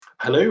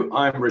Hello,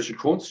 I'm Richard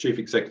Quantz, Chief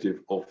Executive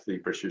of the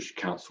British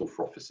Council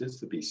for Offices,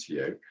 the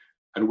BCO,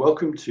 and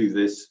welcome to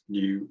this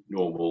New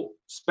Normal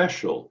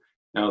special.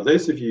 Now,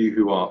 those of you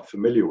who are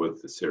familiar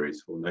with the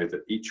series will know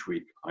that each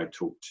week I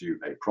talk to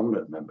a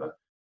prominent member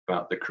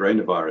about the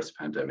coronavirus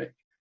pandemic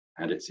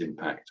and its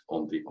impact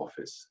on the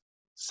office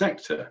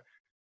sector.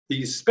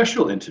 These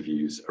special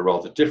interviews are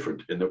rather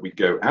different in that we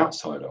go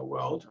outside our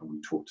world and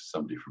we talk to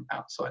somebody from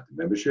outside the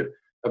membership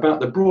about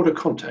the broader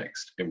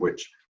context in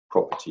which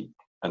property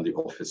and the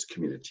office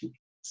community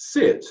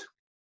sit.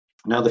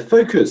 Now, the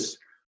focus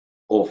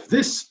of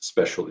this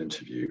special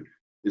interview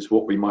is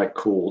what we might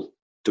call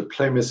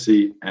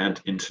diplomacy and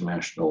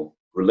international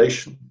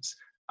relations.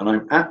 And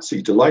I'm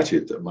absolutely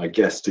delighted that my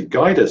guest to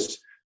guide us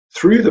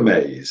through the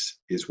maze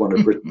is one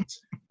of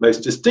Britain's most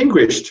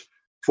distinguished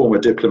former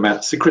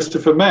diplomats, Sir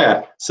Christopher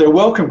Meyer. So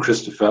welcome,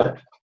 Christopher.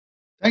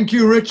 Thank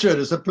you, Richard.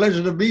 It's a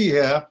pleasure to be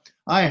here.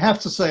 I have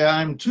to say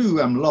I'm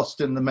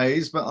lost in the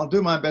maze, but I'll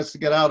do my best to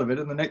get out of it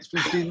in the next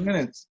 15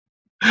 minutes.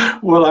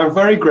 Well, I'm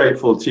very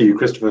grateful to you,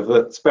 Christopher,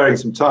 for sparing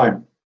some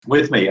time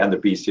with me and the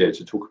BCO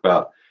to talk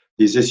about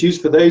these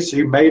issues. For those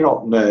who may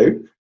not know,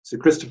 Sir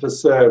Christopher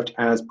served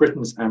as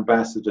Britain's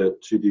ambassador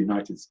to the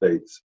United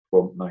States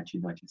from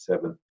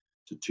 1997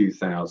 to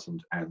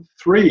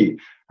 2003.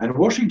 And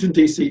Washington,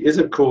 D.C. is,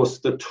 of course,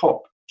 the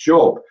top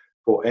job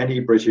for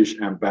any British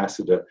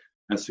ambassador.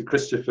 And Sir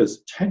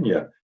Christopher's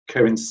tenure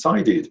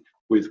coincided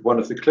with one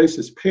of the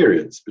closest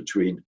periods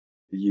between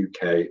the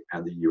UK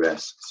and the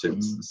US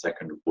since the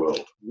Second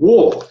World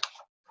War.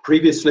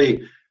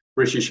 Previously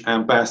British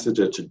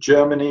ambassador to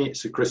Germany,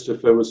 Sir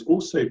Christopher was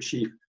also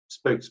chief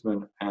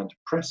spokesman and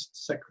press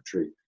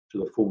secretary to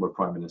the former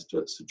Prime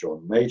Minister Sir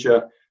John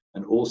Major,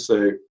 and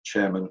also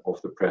chairman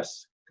of the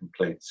Press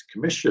Complaints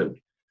Commission.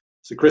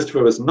 Sir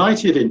Christopher was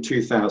knighted in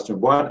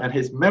 2001, and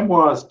his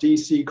memoirs,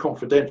 DC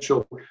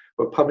Confidential,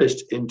 were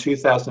published in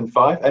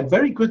 2005, and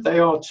very good they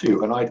are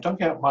too. And I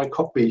dug out my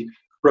copy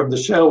from the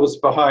shelves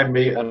behind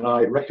me, and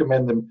I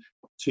recommend them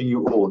to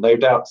you all. No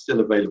doubt still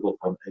available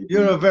on AB.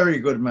 You're a very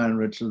good man,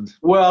 Richard.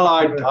 Well,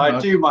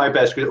 I do my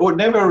best. Or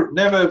never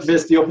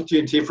miss the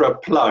opportunity for a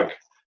plug.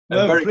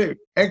 No,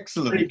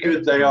 excellent. Pretty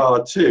good they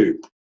are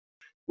too.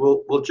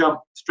 We'll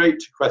jump straight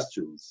to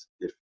questions,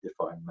 if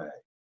I may.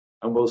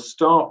 And we'll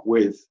start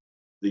with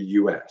the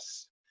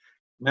US.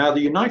 Now, the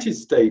United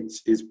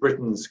States is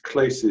Britain's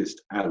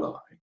closest ally,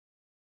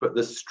 but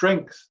the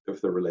strength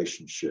of the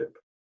relationship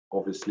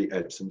obviously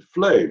ebbs and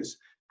flows.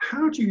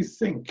 How do you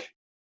think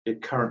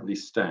it currently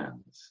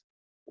stands?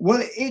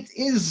 Well, it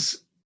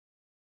is,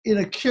 in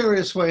a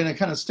curious way, in a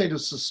kind of state of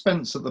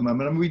suspense at the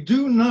moment. And we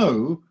do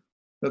know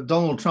that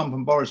Donald Trump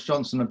and Boris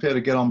Johnson appear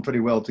to get on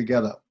pretty well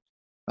together.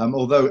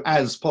 Although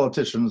as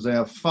politicians, they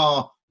are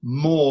far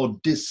more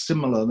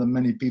dissimilar than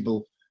many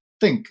people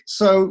think.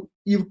 So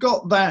you've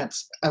got that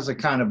as a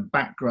kind of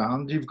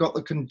background. You've got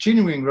the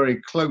continuing very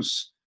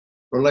close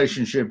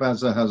relationship,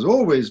 as there has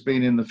always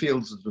been in the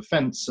fields of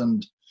defense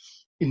and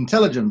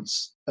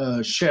intelligence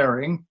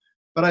sharing.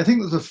 But I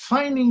think the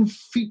defining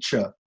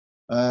feature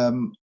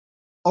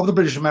of the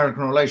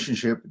British-American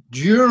relationship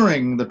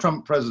during the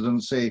Trump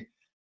presidency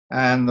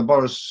and the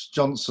Boris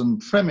Johnson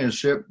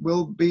premiership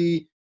will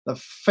be the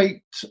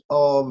fate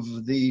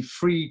of the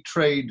free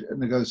trade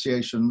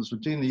negotiations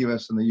between the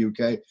US and the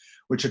UK,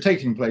 which are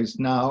taking place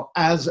now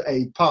as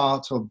a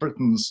part of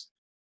Britain's,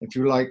 if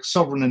you like,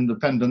 sovereign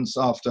independence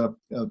after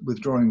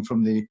withdrawing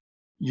from the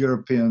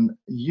European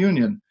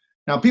Union.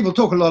 Now, people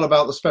talk a lot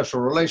about the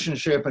special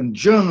relationship, and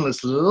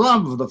journalists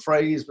love the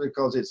phrase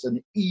because it's an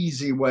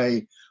easy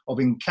way of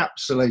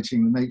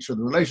encapsulating the nature of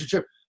the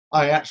relationship.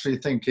 I actually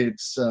think it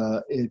is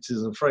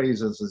a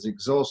phrase that has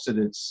exhausted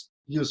its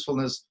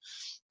usefulness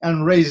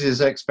and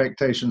raises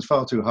expectations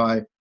far too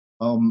high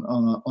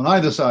on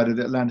either side of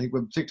the Atlantic,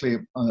 but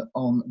particularly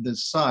on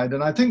this side.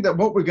 And I think that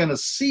what we're going to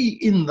see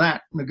in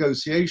that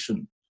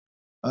negotiation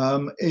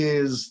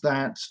is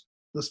that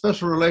the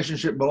special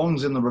relationship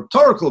belongs in the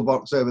rhetorical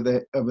box over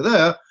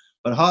there,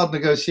 but hard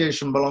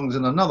negotiation belongs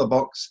in another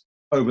box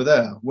over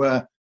there,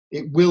 where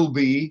it will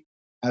be,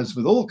 as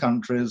with all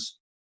countries,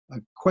 a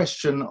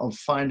question of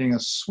finding a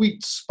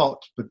sweet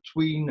spot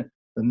between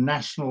the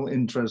national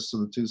interests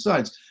of the two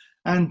sides.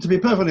 And to be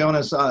perfectly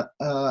honest, I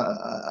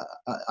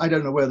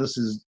don't know where this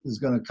is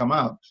going to come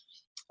out.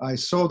 I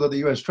saw that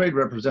the US Trade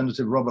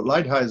Representative Robert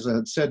Lighthizer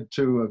had said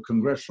to a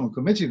congressional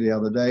committee the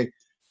other day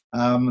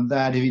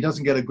that if he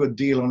doesn't get a good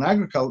deal on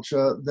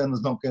agriculture, then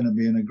there's not going to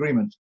be an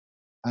agreement.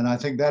 And I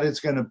think that is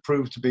going to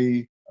prove to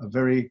be a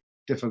very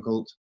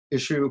difficult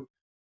issue,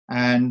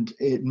 and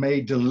it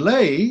may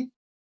delay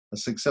a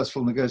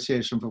successful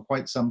negotiation for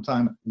quite some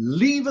time.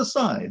 Leave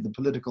aside the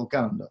political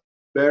calendar.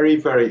 Very,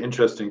 very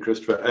interesting,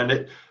 Christopher.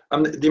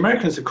 And the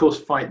Americans, of course,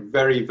 fight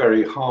very,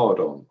 very hard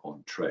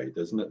on trade.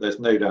 There's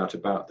no doubt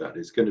about that.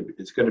 It's going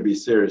to be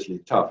seriously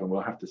tough, and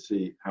we'll have to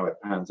see how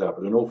it pans out.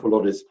 But an awful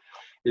lot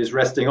is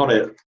resting on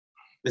it.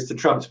 Mr.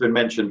 Trump's been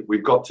mentioned.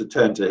 We've got to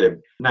turn to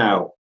him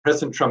now.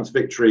 President Trump's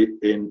victory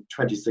in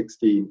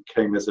 2016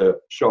 came as a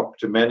shock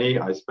to many,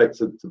 I expect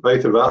to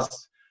both of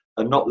us,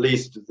 and not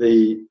least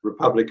the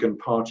Republican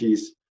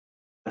Party's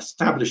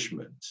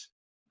establishment.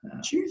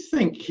 Do you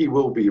think he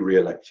will be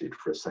re-elected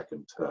for a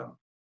second term?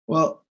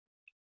 Well,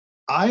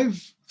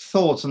 I've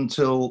thought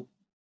until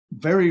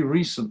very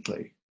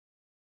recently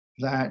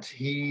that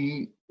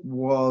he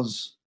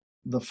was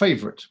the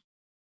favorite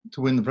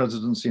to win the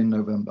presidency in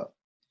November.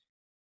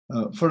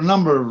 For a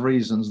number of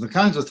reasons, the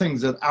kinds of things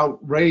that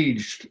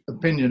outraged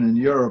opinion in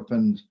Europe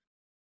and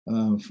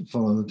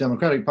for the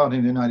Democratic Party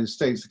in the United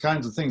States, the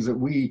kinds of things that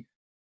we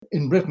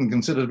in Britain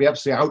consider to be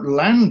absolutely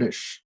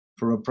outlandish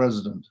for a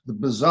president, the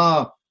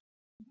bizarre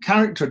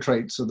character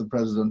traits of the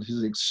president,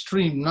 his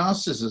extreme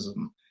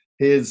narcissism,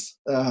 his,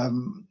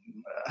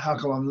 how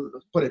can one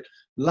put it,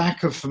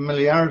 lack of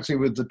familiarity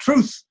with the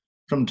truth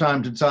from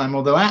time to time,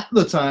 although at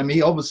the time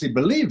he obviously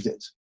believed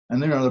it.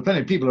 And there are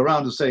plenty of people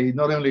around to say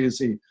not only is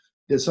he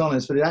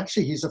dishonest, but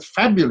actually he's a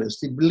fabulist.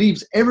 He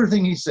believes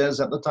everything he says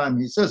at the time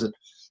he says it.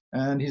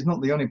 And he's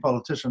not the only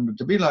politician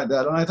to be like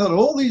that. And I thought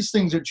all these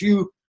things that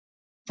you,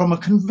 from a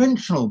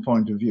conventional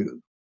point of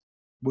view,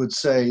 would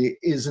say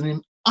is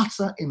an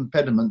utter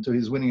impediment to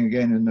his winning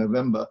again in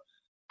November,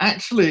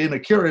 actually, in a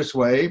curious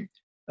way,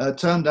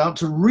 turned out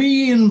to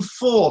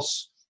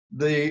reinforce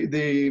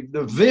the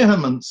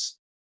vehemence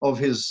of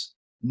his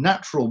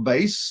natural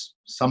base,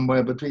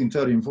 somewhere between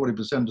 30 and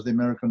 40% of the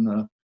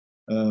American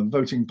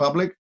voting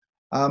public,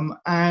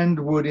 and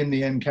would in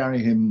the end carry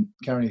him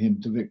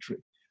to victory.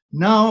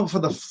 Now, for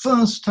the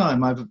first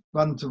time, I've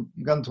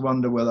begun to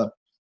wonder whether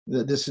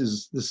this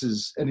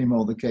is any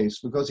more the case,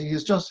 because he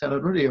has just had a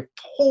really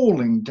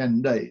appalling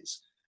 10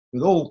 days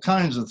with all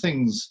kinds of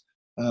things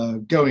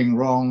going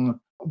wrong,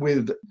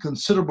 with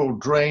considerable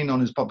drain on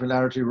his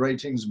popularity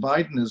ratings.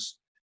 Biden is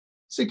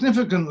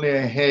significantly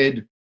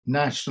ahead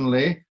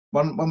nationally.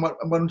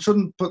 One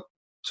shouldn't put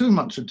too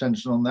much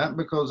attention on that,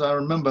 because I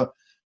remember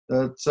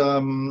that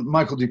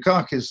Michael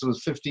Dukakis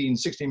was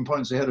 16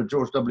 points ahead of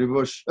George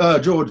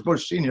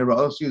Bush Sr.,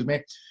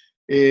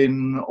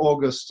 in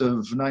August of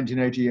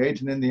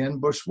 1988, and in the end,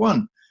 Bush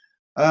won.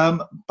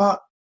 But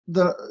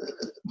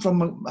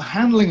from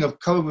handling of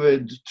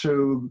COVID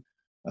to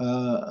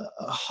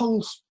a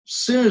whole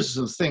series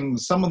of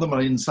things, some of them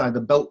are inside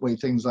the Beltway,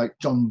 things like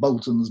John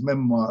Bolton's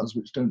memoirs,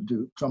 which don't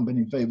do Trump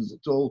any favors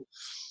at all.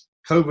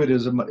 COVID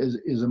is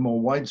a more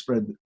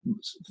widespread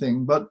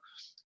thing, but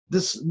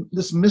this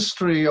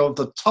mystery of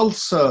the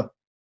Tulsa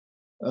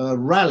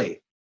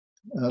rally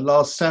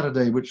last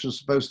Saturday, which was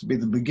supposed to be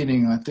the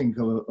beginning, I think,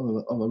 of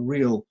a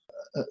real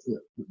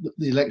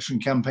the election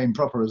campaign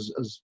proper, as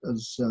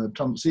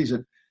Trump sees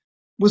it,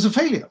 was a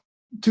failure.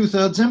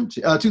 2/3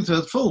 empty,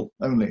 2/3 full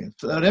only, a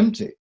third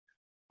empty.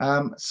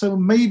 So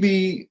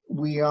maybe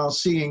we are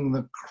seeing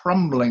the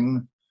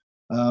crumbling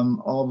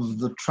of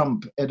the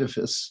Trump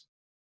edifice,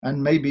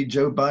 and maybe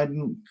Joe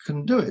Biden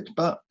can do it.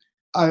 But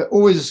I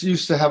always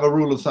used to have a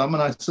rule of thumb,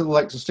 and I still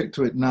like to stick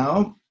to it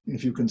now,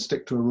 if you can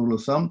stick to a rule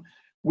of thumb,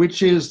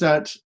 which is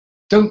that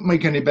don't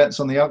make any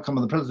bets on the outcome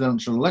of the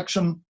presidential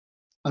election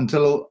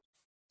until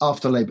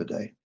after Labor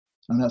Day.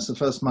 And that's the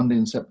first Monday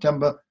in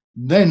September.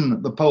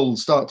 Then the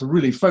polls start to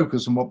really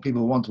focus on what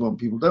people want and what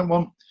people don't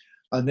want.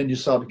 And then you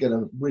start to get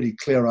a really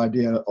clear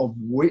idea of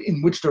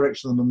in which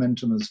direction the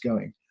momentum is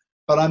going.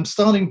 But I'm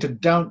starting to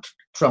doubt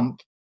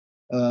Trump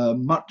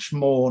much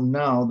more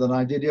now than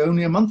I did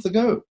only a month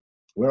ago,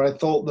 where I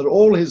thought that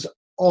all his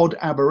odd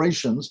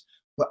aberrations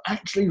were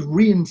actually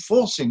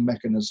reinforcing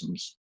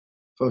mechanisms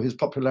for his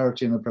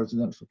popularity in the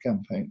presidential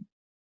campaign.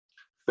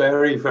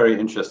 Very, very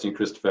interesting,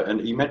 Christopher.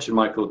 And you mentioned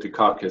Michael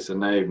Dukakis, a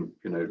name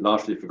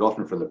largely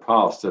forgotten from the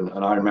past, and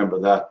I remember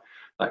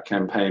that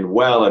campaign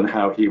well, and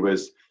how he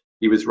was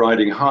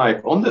riding high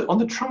on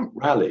the Trump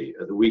rally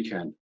at the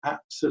weekend.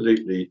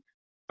 Absolutely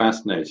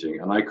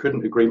fascinating, and I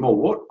couldn't agree more.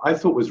 What I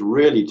thought was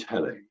really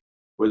telling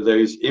were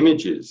those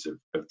images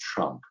of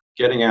Trump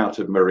getting out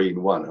of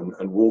Marine One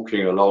and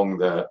walking along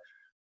the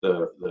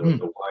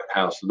White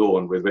House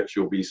lawn, with which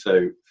you'll be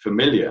so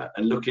familiar,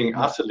 and looking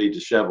utterly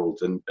disheveled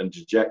and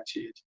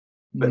dejected.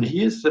 But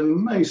he is the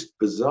most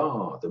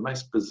bizarre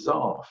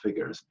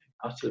figure, isn't he?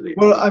 Utterly.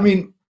 Well, I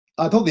mean,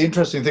 I thought the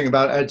interesting thing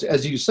about it,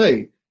 as you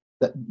say,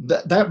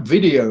 that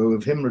video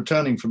of him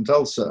returning from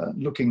Tulsa,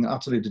 looking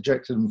utterly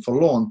dejected and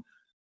forlorn,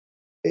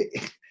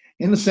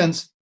 in a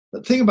sense,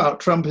 the thing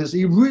about Trump is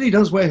he really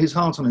does wear his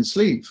heart on his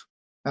sleeve.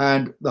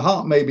 And the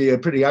heart may be a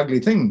pretty ugly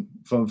thing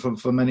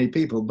for many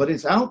people, but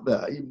it's out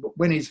there.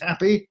 When he's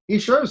happy, he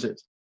shows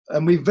it.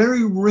 And we've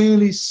very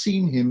rarely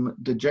seen him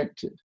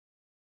dejected.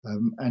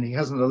 And he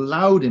hasn't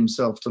allowed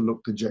himself to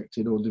look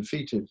dejected or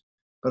defeated.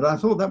 But I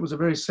thought that was a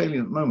very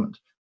salient moment.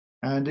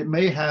 And it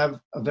may have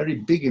a very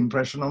big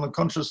impression on the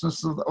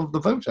consciousness of the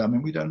voter. I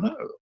mean, we don't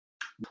know.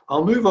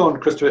 I'll move on,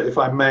 Christopher, if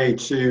I may,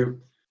 to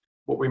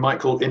what we might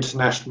call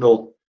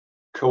international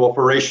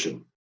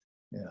cooperation.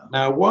 Yeah.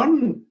 Now,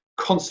 one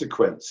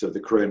consequence of the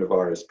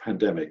coronavirus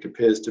pandemic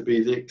appears to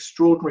be the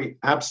extraordinary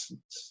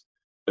absence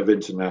of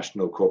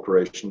international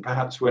cooperation,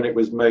 perhaps when it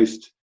was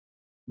most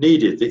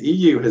needed. The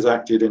EU has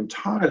acted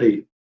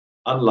entirely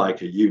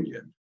unlike a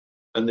union,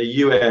 and the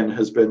UN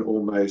has been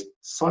almost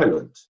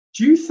silent.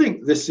 Do you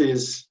think this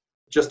is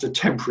just a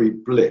temporary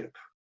blip,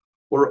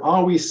 or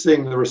are we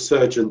seeing the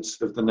resurgence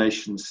of the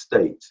nation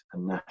state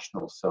and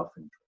national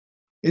self-interest?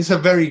 It's a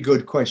very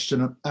good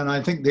question, and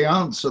I think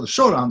the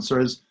short answer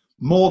is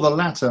more the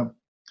latter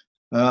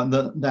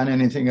than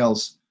anything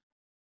else.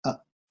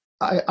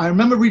 I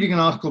remember reading an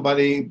article by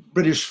the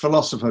British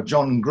philosopher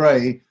John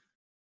Gray,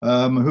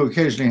 who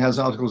occasionally has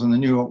articles in the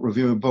New York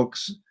Review of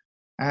Books,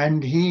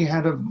 and he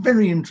had a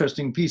very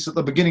interesting piece at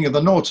the beginning of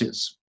the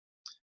noughties,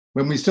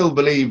 when we still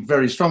believed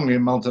very strongly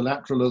in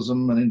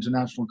multilateralism and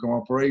international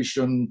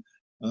cooperation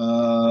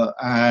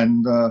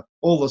and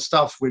all the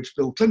stuff which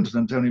Bill Clinton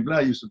and Tony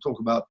Blair used to talk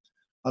about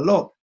a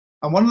lot.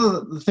 And one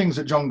of the things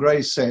that John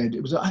Gray said,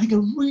 it was, I think, a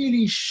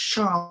really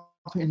sharp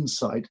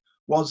insight,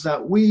 was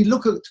that we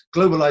look at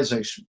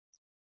globalization.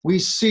 We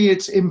see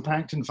its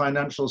impact in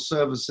financial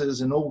services,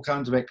 in all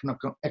kinds of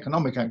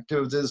economic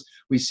activities.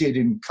 We see it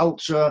in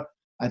culture.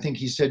 I think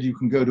he said you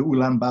can go to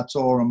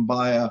Ulaanbaatar and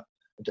buy a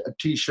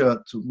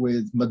T-shirt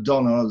with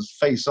Madonna's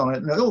face on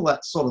it and all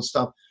that sort of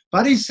stuff.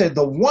 But he said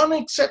the one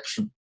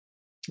exception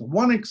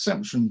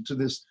to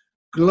this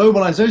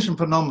globalization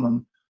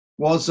phenomenon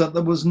was that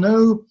there was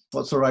no,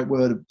 what's the right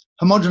word,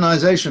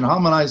 harmonization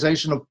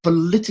of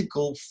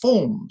political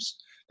forms.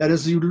 That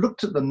as you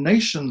looked at the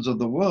nations of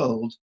the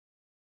world,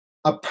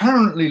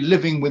 apparently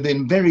living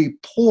within very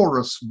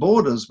porous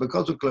borders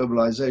because of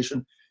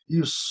globalization,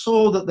 you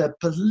saw that their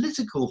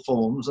political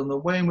forms and the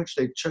way in which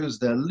they chose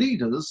their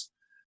leaders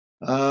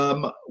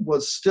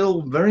was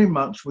still very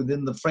much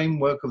within the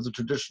framework of the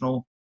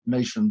traditional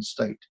nation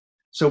state.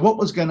 So what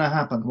was going to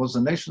happen? Was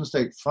the nation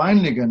state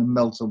finally going to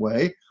melt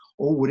away,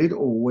 or would it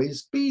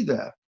always be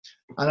there?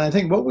 And I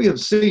think what we have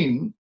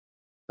seen,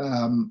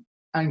 and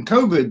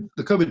the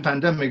COVID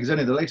pandemic is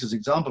only the latest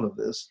example of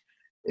this,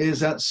 is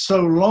that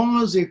so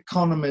long as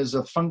economies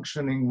are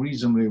functioning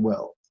reasonably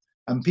well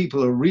and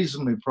people are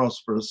reasonably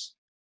prosperous,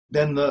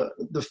 then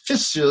the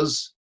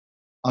fissures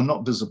are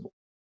not visible.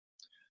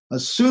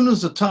 As soon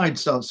as the tide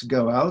starts to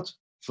go out,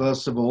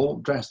 first of all,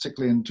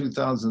 drastically in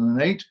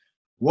 2008,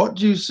 what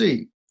do you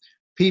see?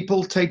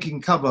 People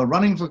taking cover,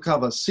 running for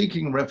cover,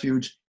 seeking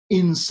refuge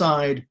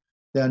inside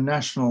their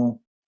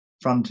national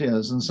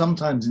frontiers, and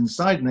sometimes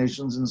inside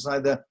nations,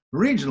 inside their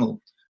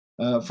regional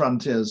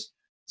frontiers.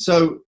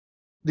 So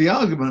the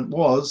argument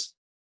was,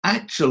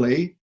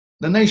 actually,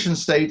 the nation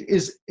state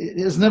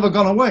has never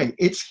gone away.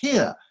 It's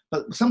here,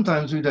 but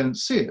sometimes we don't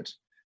see it.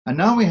 And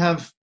now we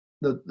have,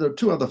 there are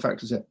two other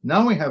factors here.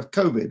 Now we have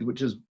COVID,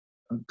 which is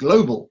a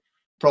global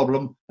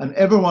problem, and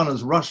everyone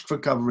has rushed for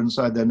cover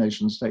inside their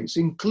nation states,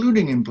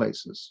 including in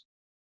places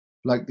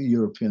like the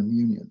European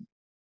Union.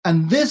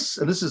 And this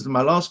is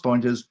my last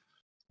point, is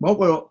what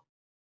we're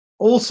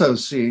also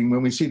seeing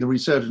when we see the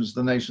resurgence of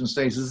the nation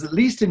states is, at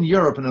least in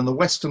Europe and in the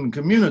Western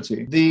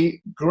community, the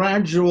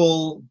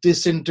gradual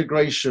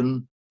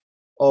disintegration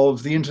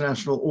of the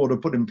international order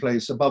put in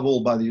place, above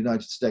all by the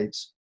United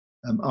States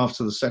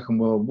after the Second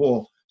World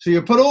War. So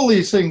you put all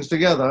these things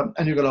together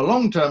and you've got a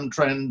long-term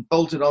trend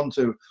bolted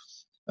onto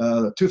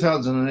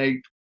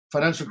 2008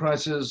 financial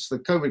crisis, the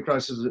COVID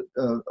crisis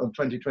of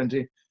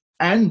 2020,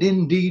 and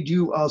indeed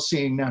you are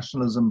seeing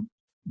nationalism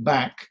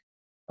back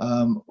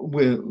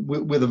with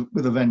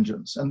a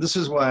vengeance. And this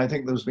is why I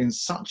think there's been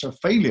such a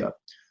failure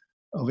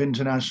of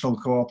international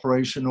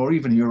cooperation, or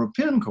even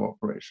European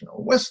cooperation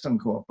or Western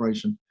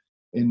cooperation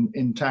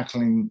in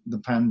tackling the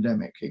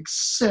pandemic,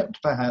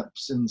 except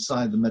perhaps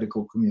inside the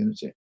medical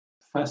community.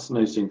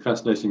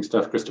 Fascinating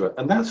stuff, Christopher.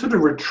 And that sort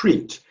of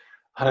retreat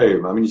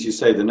home, I mean, as you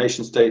say, the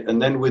nation state, and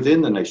then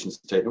within the nation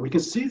state, and we can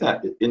see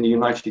that in the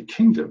United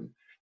Kingdom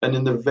and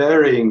in the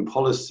varying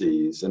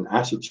policies and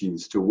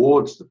attitudes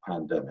towards the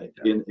pandemic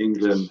in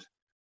England,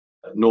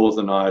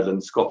 Northern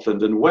Ireland,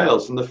 Scotland and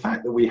Wales. And the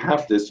fact that we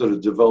have this sort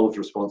of devolved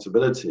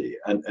responsibility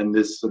and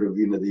this sort of,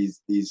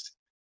 these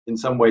in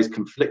some ways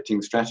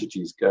conflicting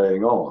strategies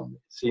going on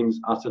seems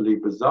utterly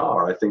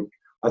bizarre, I think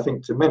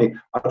to many.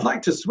 I'd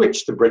like to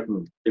switch to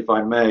Britain, if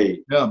I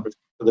may, for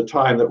the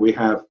time that we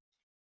have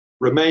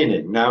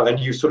remaining now. And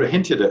you sort of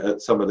hinted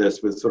at some of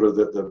this with sort of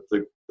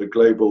the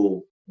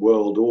global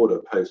world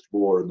order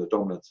post-war and the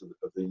dominance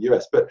of the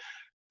US. But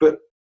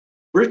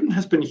Britain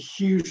has been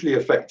hugely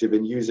effective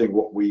in using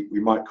what we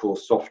might call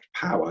soft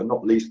power,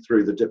 not least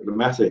through the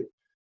diplomatic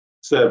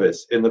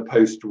service in the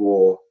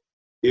post-war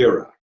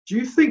era. Do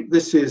you think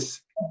this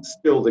is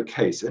still the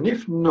case? And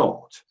if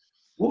not,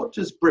 what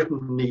does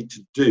Britain need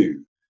to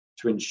do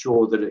to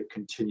ensure that it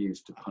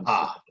continues to punch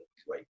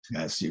its weight?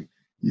 Yes,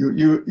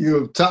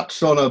 you've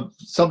touched on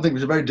something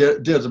which is very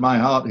dear to my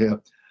heart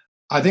here.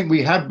 I think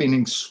we have been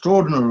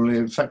extraordinarily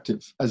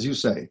effective, as you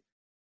say,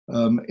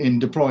 in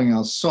deploying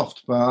our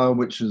soft power,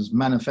 which has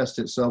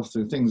manifested itself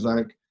through things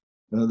like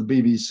the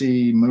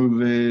BBC,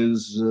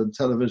 movies,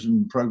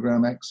 television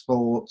program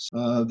exports,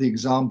 the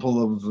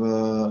example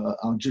of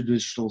our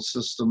judicial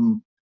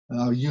system.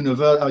 Our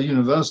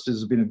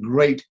universities have been a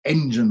great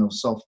engine of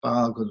soft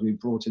power because we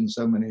brought in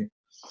so many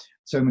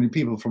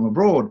people from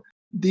abroad.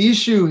 The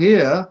issue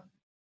here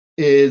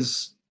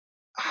is,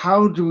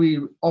 how do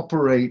we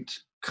operate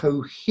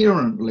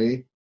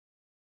coherently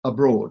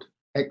abroad,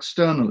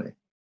 externally?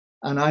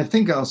 And I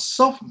think our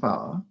soft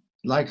power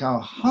like our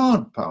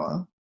hard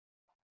power,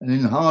 and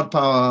in hard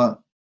power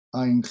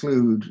I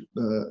include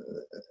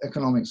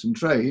economics and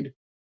trade,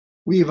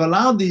 we've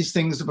allowed these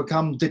things to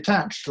become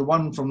detached, the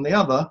one from the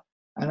other,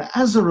 and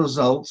as a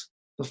result,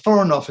 the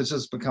Foreign Office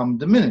has become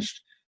diminished.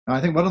 And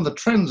I think one of the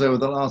trends over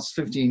the last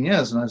 15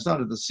 years, and I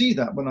started to see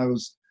that when I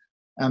was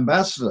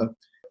ambassador,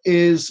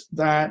 is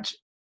that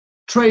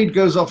trade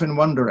goes off in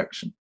one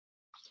direction.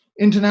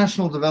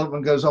 International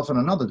development goes off in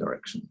another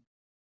direction.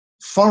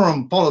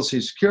 Foreign policy,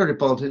 security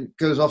policy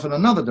goes off in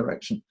another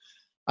direction.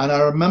 And I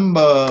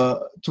remember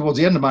towards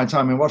the end of my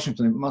time in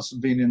Washington, it must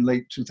have been in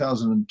late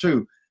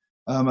 2002,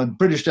 a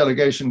British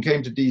delegation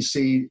came to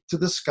DC to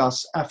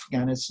discuss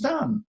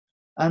Afghanistan.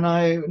 And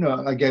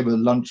I gave a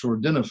lunch or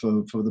a dinner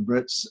for the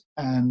Brits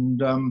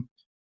and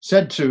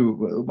said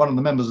to one of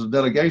the members of the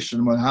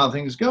delegation, well, how are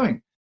things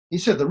going? He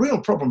said, the real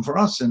problem for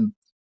us in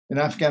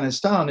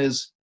Afghanistan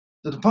is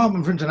the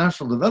Department for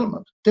International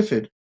Development,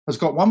 DFID, has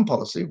got one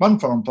policy, one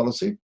foreign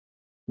policy.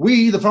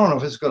 We, the Foreign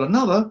Office, got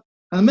another,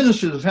 and the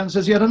Ministry of Defense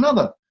has yet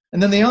another.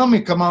 And then the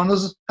army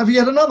commanders have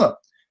yet another.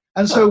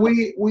 And so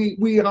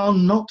we are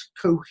not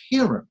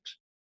coherent.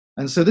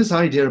 And so this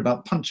idea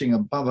about punching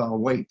above our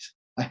weight,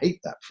 I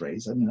hate that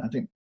phrase. I mean, I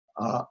think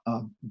our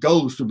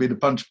goal should be to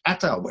punch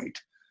at our weight,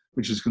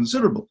 which is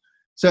considerable.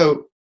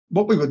 So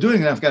what we were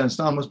doing in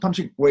Afghanistan was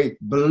punching way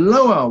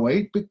below our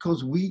weight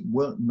because we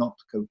were not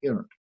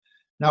coherent.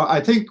 Now,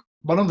 I think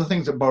one of the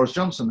things that Boris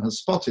Johnson has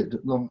spotted,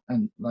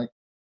 and like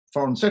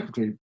Foreign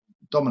Secretary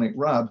Dominic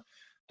Raab,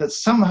 that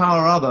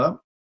somehow or other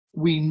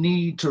we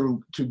need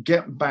to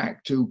get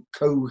back to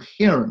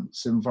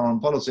coherence in foreign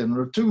policy. And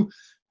there are two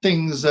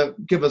things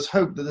that give us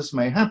hope that this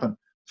may happen.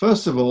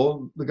 First of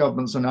all, the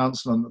government's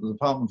announcement that the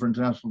Department for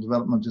International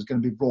Development is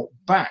going to be brought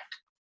back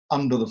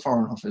under the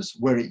Foreign Office,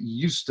 where it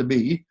used to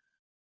be.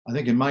 I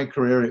think in my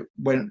career,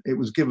 it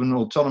was given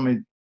autonomy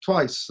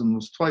twice and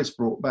was twice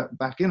brought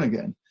back in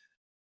again.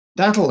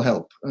 That'll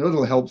help.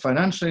 It'll help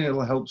financially,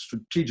 it'll help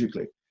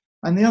strategically.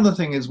 And the other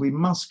thing is we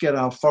must get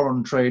our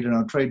foreign trade and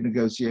our trade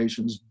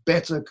negotiations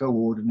better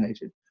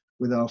coordinated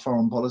with our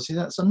foreign policy.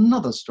 That's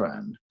another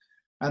strand.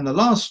 And the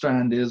last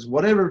strand is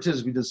whatever it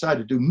is we decide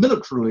to do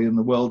militarily in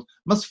the world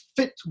must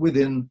fit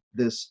within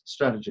this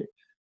strategy.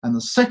 And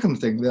the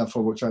second thing,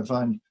 therefore, which I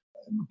find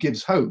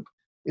gives hope,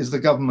 is the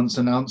government's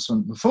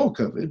announcement before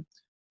COVID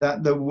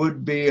that there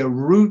would be a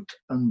root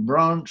and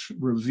branch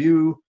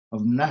review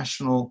of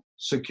national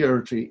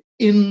security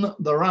in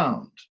the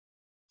round.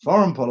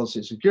 Foreign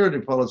policy, security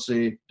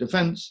policy,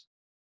 defense,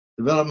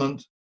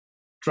 development,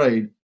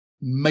 trade,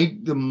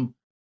 make them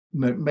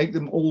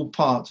all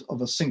part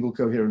of a single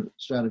coherent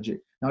strategy.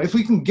 Now, if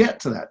we can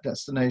get to that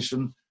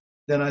destination,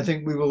 then I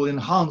think we will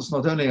enhance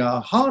not only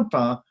our hard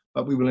power,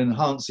 but we will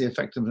enhance the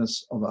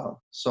effectiveness of our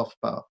soft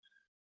power.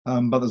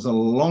 But there's a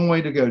long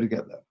way to go to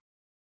get there.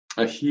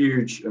 A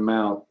huge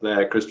amount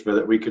there, Christopher,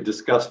 that we could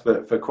discuss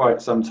for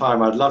quite some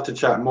time. I'd love to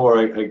chat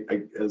more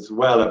as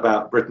well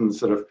about Britain's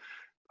sort of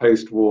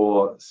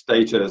post-war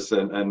status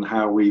and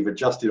how we've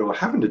adjusted or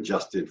haven't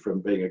adjusted from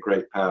being a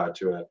great power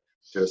to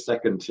a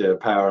second-tier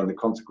power and the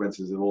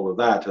consequences of all of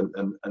that.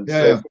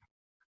 So,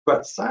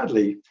 but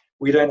sadly,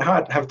 we don't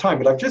have time.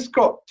 But I've just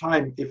got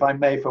time, if I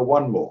may, for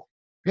one more.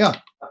 Yeah.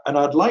 And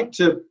I'd like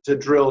to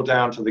drill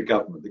down to the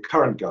government, the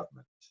current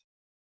government.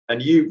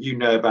 And you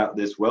know about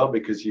this well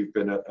because you've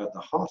been at the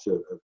heart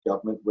of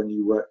government when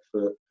you worked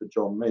for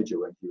John Major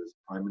when he was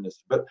Prime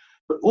Minister. But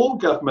all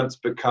governments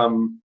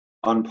become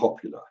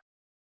unpopular.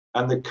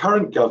 And the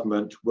current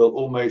government will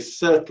almost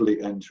certainly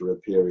enter a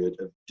period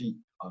of deep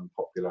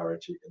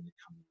unpopularity in the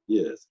coming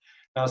years.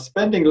 Now,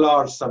 spending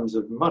large sums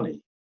of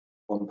money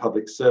on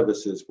public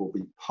services will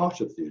be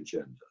part of the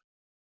agenda.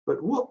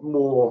 But what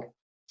more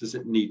does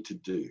it need to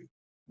do?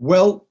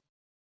 Well,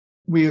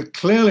 we are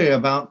clearly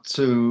about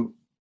to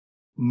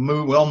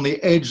move on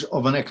the edge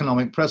of an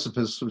economic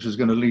precipice, which is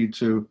going to lead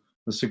to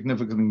a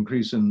significant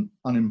increase in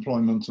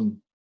unemployment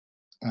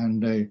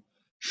and a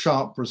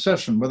sharp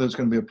recession. Whether it's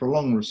going to be a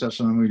prolonged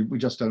recession, I mean, we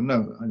just don't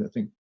know. I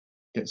think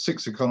get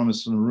 6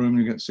 economists in a room,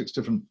 you get six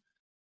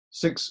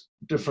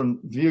different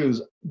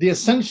views. The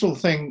essential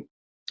thing,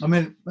 I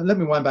mean, let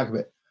me wind back a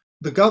bit.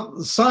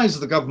 The size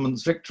of the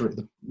government's victory,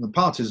 the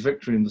party's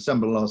victory in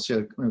December last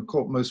year,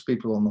 caught most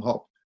people on the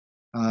hop.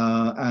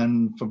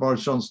 And for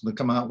Boris Johnson to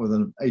come out with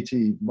an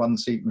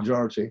 81-seat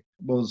majority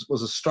was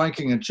a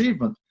striking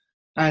achievement.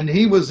 And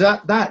he was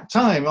at that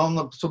time on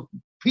the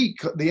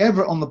peak of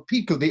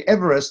the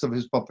Everest of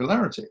his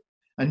popularity.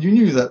 And you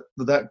knew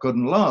that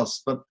couldn't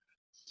last. But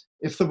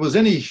if there was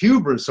any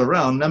hubris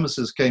around,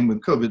 nemesis came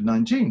with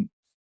COVID-19.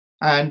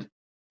 And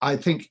I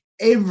think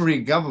every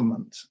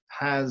government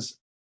has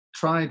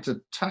tried to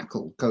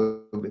tackle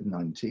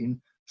COVID-19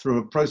 through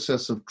a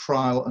process of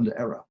trial and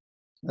error.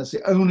 That's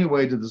the only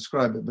way to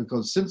describe it,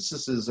 because since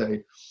this is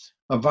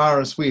a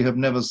virus we have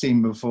never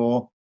seen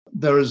before,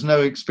 there is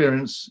no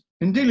experience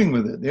in dealing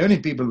with it. The only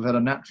people who've had a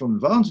natural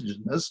advantage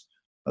in this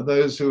are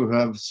those who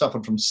have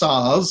suffered from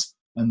SARS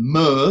and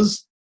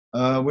MERS,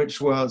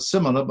 which were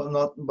similar but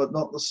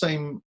not the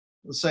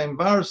same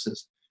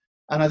viruses.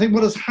 And I think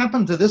what has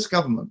happened to this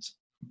government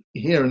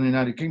here in the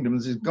United Kingdom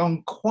has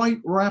gone quite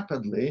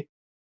rapidly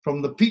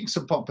from the peaks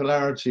of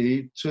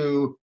popularity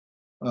to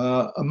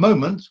a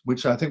moment,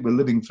 which I think we're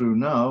living through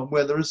now,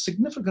 where there is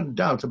significant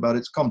doubt about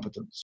its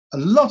competence. A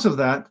lot of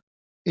that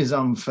is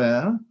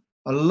unfair.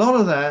 A lot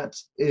of that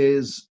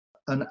is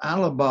an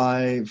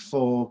alibi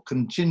for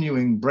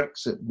continuing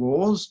Brexit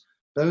wars.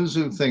 Those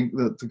who think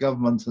that the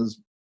government has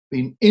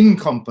been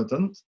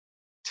incompetent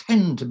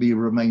tend to be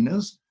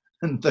Remainers,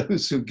 and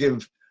those who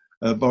give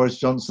Boris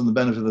Johnson the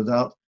benefit of the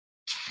doubt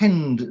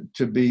tend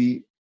to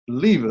be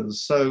Leavers.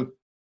 So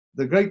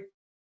the great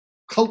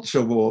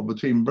culture war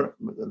between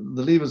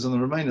the Leavers and the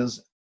Remainers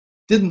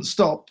didn't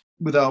stop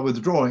with our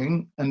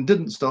withdrawing and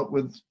didn't stop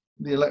with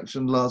the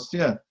election last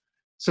year.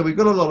 So we've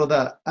got a lot of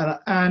that.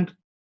 And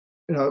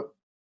you know,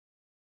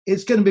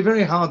 it's going to be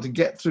very hard to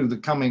get through the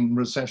coming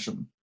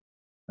recession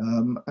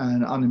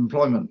and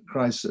unemployment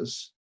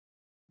crisis,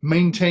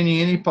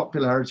 maintaining any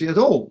popularity at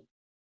all,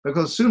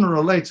 because sooner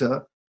or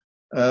later,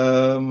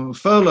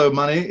 furlough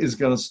money is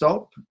going to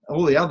stop.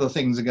 All the other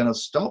things are going to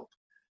stop.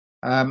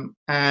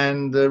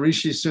 And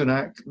Rishi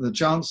Sunak, the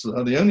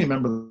Chancellor, the only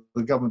member of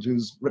the government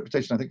whose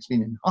reputation I think has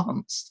been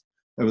enhanced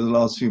over the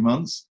last few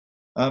months,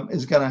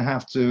 is going to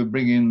have to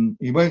bring in,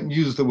 he won't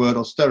use the word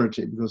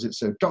austerity because it's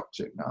so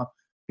toxic now.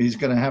 He's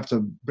going to have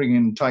to bring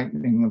in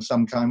tightening of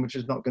some kind, which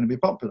is not going to be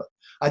popular.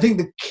 I think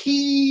the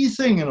key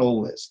thing in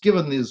all this,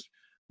 given the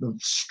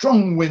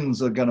strong winds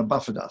that are going to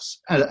buffet us,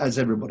 as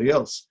everybody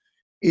else,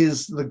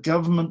 is the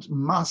government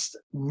must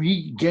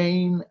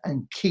regain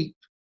and keep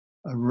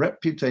a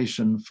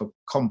reputation for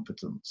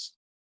competence.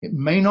 It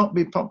may not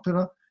be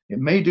popular, it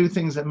may do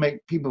things that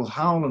make people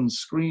howl and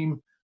scream,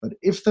 but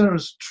if there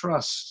is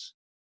trust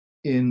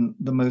in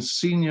the most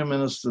senior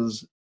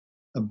minister's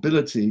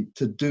ability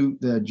to do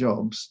their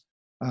jobs,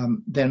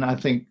 then I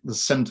think the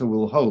centre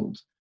will hold.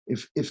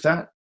 If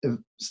that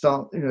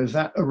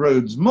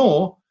erodes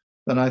more,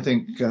 then I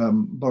think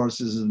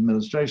Boris's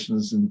administration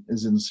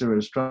is in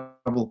serious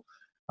trouble.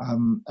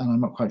 And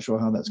I'm not quite sure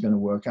how that's going to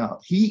work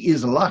out. He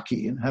is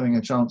lucky in having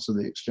a Chancellor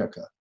of the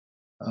Exchequer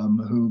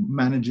who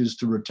manages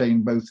to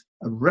retain both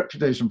a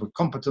reputation for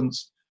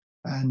competence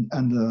and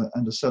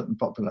a certain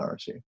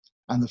popularity.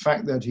 And the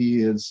fact that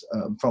he is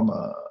from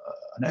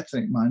an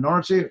ethnic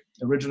minority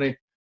originally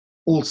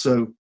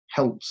also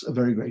helps a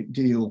very great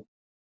deal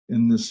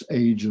in this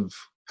age of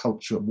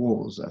culture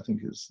wars, I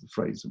think is the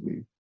phrase that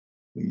we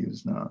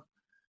use now.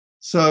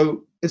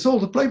 So it's all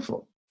to play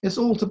for. It's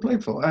all to play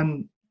for.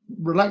 And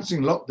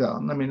relaxing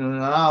lockdown, I mean, in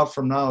an hour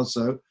from now or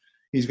so,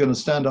 he's going to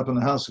stand up in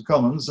the House of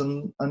Commons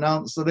and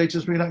announce the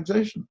latest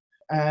relaxation.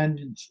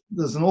 And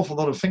there's an awful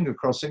lot of finger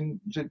crossing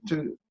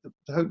to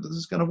hope that this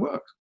is going to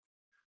work.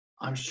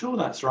 I'm sure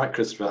that's right,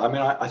 Christopher. I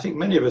mean, I think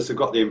many of us have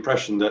got the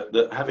impression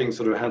that having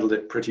sort of handled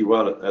it pretty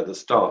well at the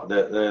start,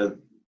 they're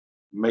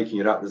making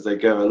it up as they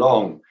go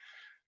along.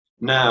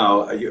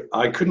 Now,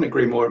 I couldn't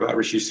agree more about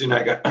Rishi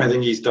Sunak. I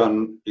think he's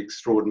done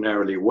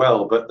extraordinarily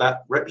well, but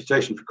that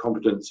reputation for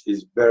competence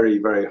is very,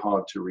 very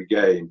hard to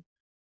regain.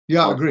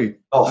 Yeah, I agree.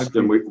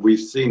 And we've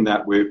seen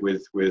that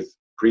with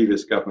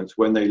previous governments.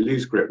 When they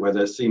lose grip, where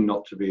they're seen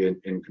not to be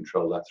in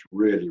control, that's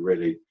really,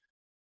 really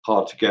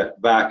hard to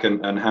get back,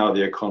 and how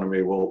the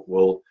economy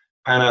will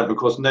pan out. Of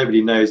course,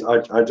 nobody knows.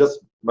 I just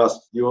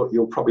must,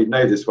 you'll probably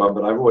know this one,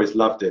 but I've always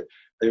loved it.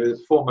 There was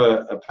a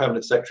former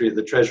permanent secretary at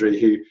the Treasury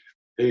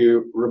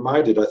who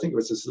reminded, I think it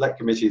was the Select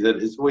Committee, that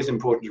it's always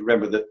important to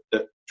remember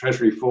that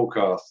Treasury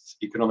forecasts,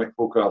 economic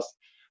forecasts,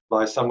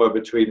 lie somewhere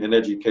between an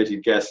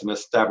educated guess and a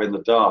stab in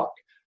the dark.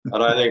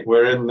 And I think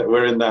we're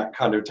in that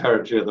kind of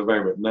territory at the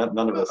moment.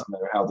 None of us know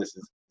how this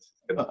is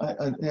going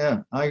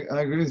to. I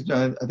agree with you.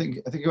 I think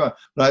you are.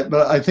 But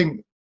I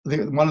think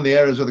one of the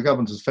areas where the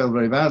government has failed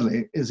very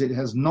badly is it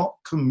has not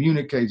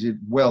communicated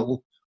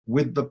well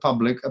with the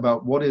public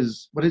about what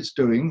it's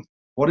doing,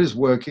 what is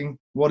working,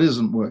 what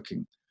isn't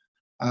working.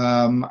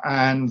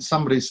 And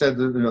somebody said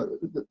that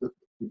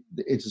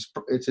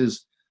it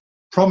is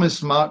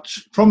promised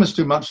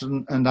too much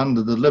and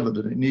under-delivered,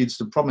 and it needs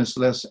to promise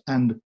less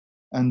and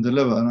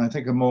deliver. And I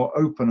think a more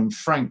open and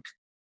frank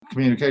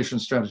communication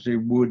strategy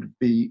would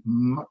be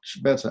much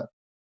better,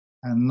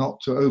 and not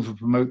to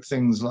over-promote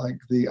things like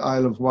the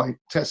Isle of Wight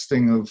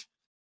testing of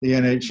the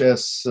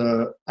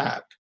NHS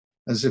app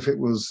as if it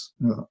was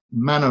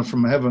manna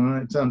from heaven,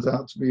 and it turns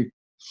out to be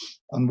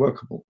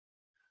unworkable.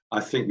 I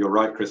think you're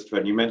right, Christopher.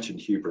 And you mentioned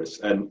hubris,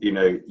 and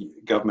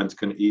governments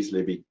can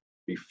easily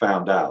be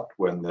found out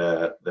when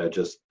they're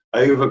just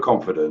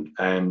overconfident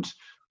and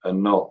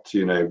not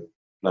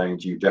paying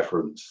due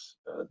deference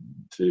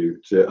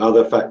to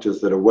other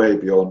factors that are way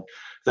beyond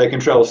their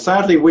control.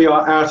 Sadly, we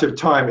are out of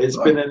time. It's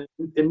been an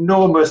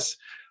enormous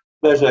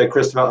pleasure,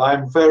 Christopher.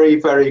 I'm very,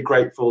 very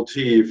grateful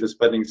to you for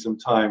spending some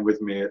time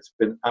with me. It's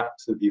been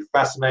absolutely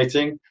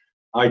fascinating.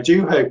 I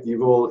do hope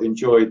you've all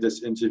enjoyed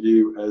this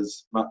interview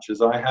as much as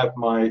I have.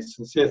 My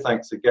sincere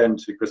thanks again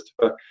to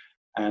Christopher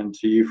and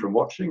to you from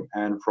watching,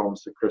 and from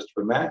Sir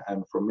Christopher Mayor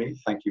and from me.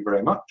 Thank you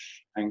very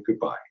much, and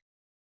goodbye.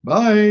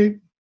 Bye.